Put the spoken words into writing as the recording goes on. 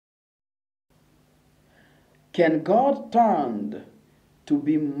Can God turn to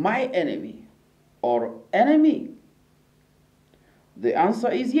be my enemy or enemy? The answer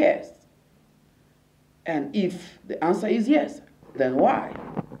is yes. And if the answer is yes, then why?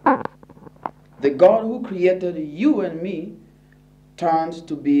 The God who created you and me turned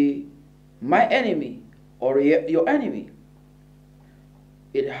to be my enemy or your enemy.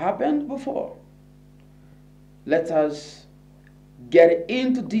 It happened before. Let us get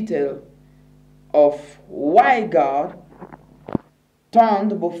into detail of why God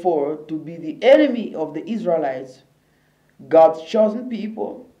turned before to be the enemy of the Israelites, God's chosen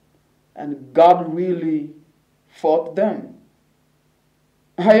people, and God really fought them.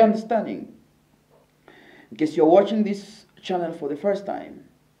 Are you understanding? In case you're watching this channel for the first time,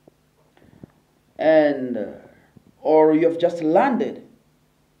 and or you have just landed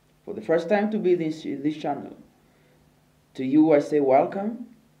for the first time to be in this channel, to you I say welcome.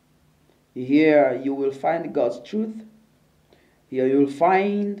 Here you will find God's truth. Here you will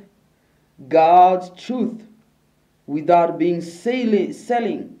find God's truth without being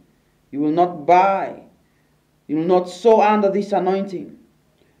selling. You will not buy. You will not sow under this anointing.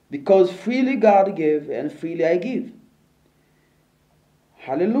 Because freely God gave and freely I give.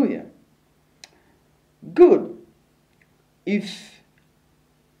 Hallelujah. Good. If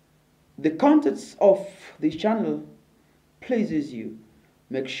the contents of this channel pleases you,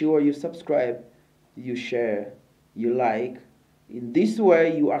 make sure you subscribe, you share, you like. In this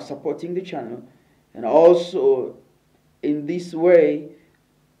way you are supporting the channel, and also in this way,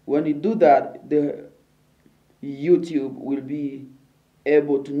 when you do that, the YouTube will be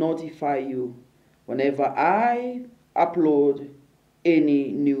able to notify you whenever I upload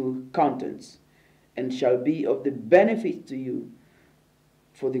any new contents, and shall be of the benefit to you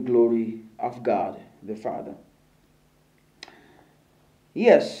for the glory of God the Father.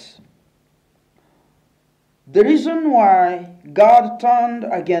 Yes, the reason why God turned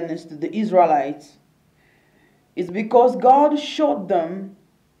against the Israelites is because God showed them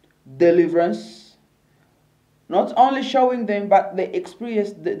deliverance. Not only showing them, but they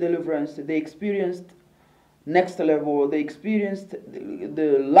experienced the deliverance. They experienced next level. They experienced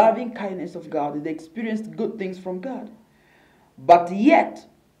the loving kindness of God. They experienced good things from God. But yet,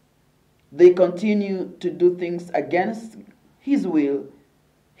 they continue to do things against His will,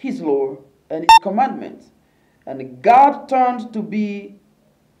 His law, and His commandments. And God turned to be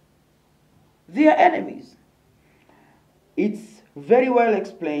their enemies. It's very well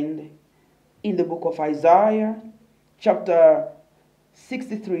explained in the book of Isaiah, chapter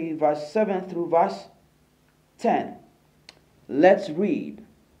 63, verse 7 through verse 10. Let's read.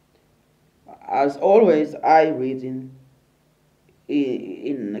 As always, I read in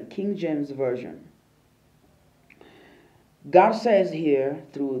the King James Version. God says here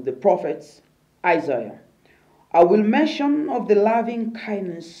through the prophets Isaiah, I will mention of the loving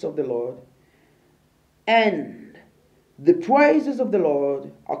kindness of the Lord and the praises of the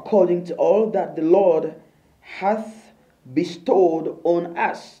Lord according to all that the Lord hath bestowed on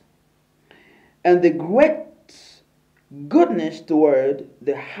us, and the great goodness toward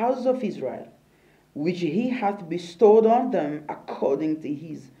the house of Israel, which he hath bestowed on them according to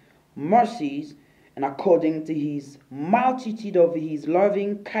his mercies and according to his multitude of his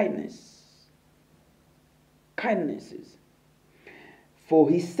loving kindnesses. For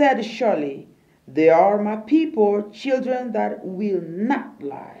he said, surely they are my people, children that will not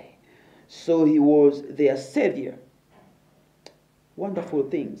lie. So he was their Savior. Wonderful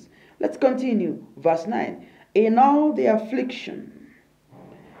things. Let's continue. Verse 9. In all the affliction,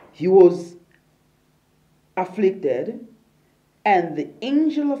 he was afflicted, and the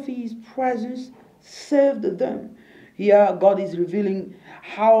angel of his presence saved them. Here God is revealing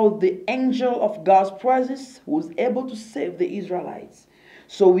how the angel of God's presence was able to save the Israelites.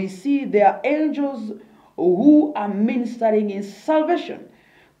 So we see there are angels who are ministering in salvation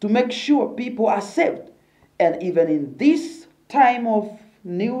to make sure people are saved. And even in this time of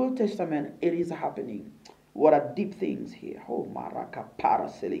New Testament, it is happening. What are deep things here. Oh, Maraka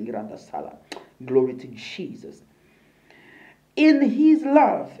Paraselingranda Sala. Glory to Jesus. In his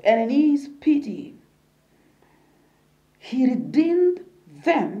love and in his pity, he redeemed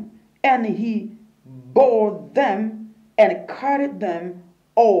them, and he bore them and carried them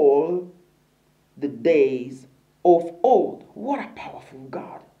all the days of old. What a powerful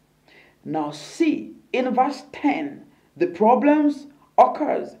God. Now see, in verse 10, the problems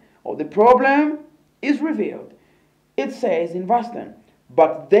occurs, or the problem is revealed. It says in verse 10,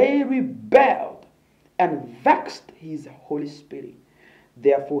 but they rebelled and vexed his Holy Spirit.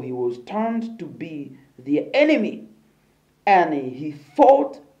 Therefore he was turned to be their enemy, and he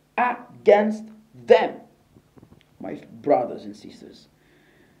fought against them. my brothers and sisters.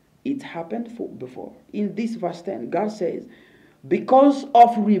 It happened before. In this verse 10, God says, because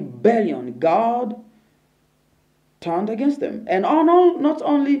of rebellion, God turned against them. And not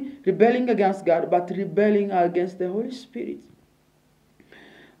only rebelling against God, but rebelling against the Holy Spirit.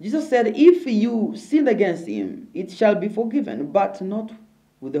 Jesus said, if you sinned against him, it shall be forgiven, but not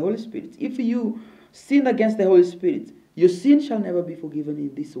with the Holy Spirit. If you sinned against the Holy Spirit, your sin shall never be forgiven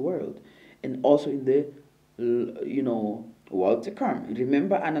in this world and also in the world to come.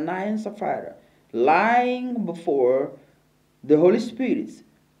 Remember Ananias and Sapphira lying before the Holy Spirit.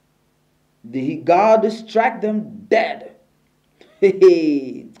 God struck them dead.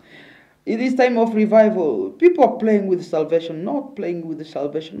 In this time of revival, people are playing with salvation, not playing with the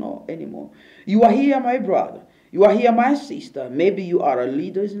salvation anymore. You are here, my brother. You are here, my sister. Maybe you are a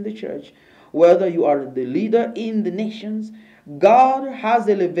leader in the church, whether you are the leader in the nations. God has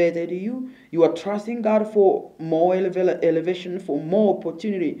elevated you. You are trusting God for more elevation, for more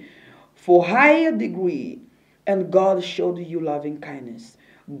opportunity, for higher degree. And God showed you loving kindness.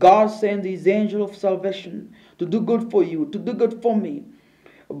 God sent his angel of salvation to do good for you, to do good for me.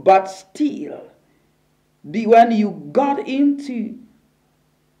 But still, when you got into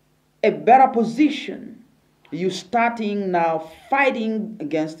a better position, you starting now fighting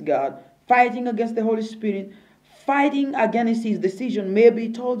against God, fighting against the Holy Spirit, fighting against his decision. Maybe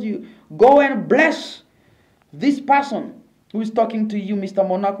he told you, go and bless this person who is talking to you, Mr.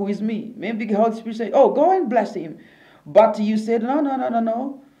 Monarch, who is me. Maybe the Holy Spirit say, oh, go and bless him. But you said,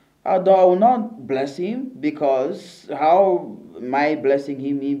 no. I will not bless him, because how am I blessing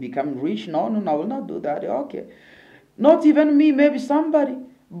him? He become rich? No, I will not do that. Okay. Not even me, maybe somebody.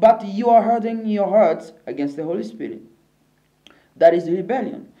 But you are hurting your hearts against the Holy Spirit. That is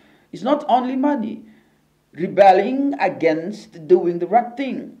rebellion. It's not only money. Rebelling against doing the right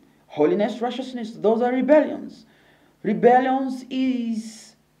thing. Holiness, righteousness, those are rebellions. Rebellions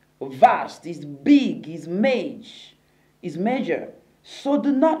is vast, is big, is major. So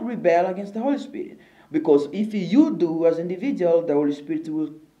do not rebel against the Holy Spirit. Because if you do as an individual, the Holy Spirit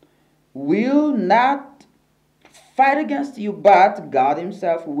will not fight against you, but God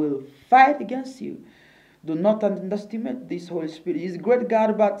himself will fight against you. Do not underestimate this Holy Spirit. He is a great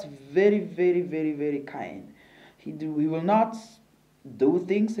God, but very, very, very, very kind. He will not do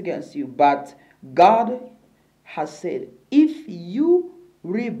things against you. But God has said, if you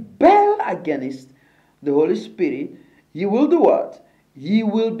rebel against the Holy Spirit, he will do what? He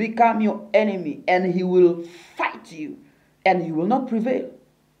will become your enemy, and he will fight you, and you will not prevail.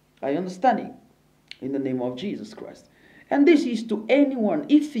 I understand it. In the name of Jesus Christ. And this is to anyone.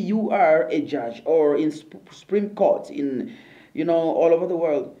 If you are a judge or in Supreme Court in all over the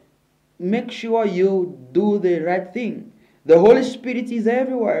world, make sure you do the right thing. The Holy Spirit is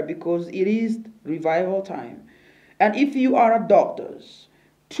everywhere, because it is revival time. And if you are a doctor,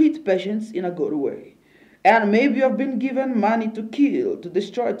 treat patients in a good way. And maybe you have been given money to kill, to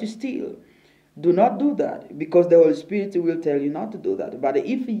destroy, to steal. Do not do that, because the Holy Spirit will tell you not to do that. But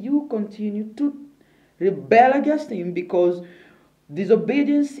if you continue to rebel against him, because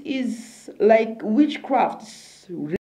disobedience is like witchcraft,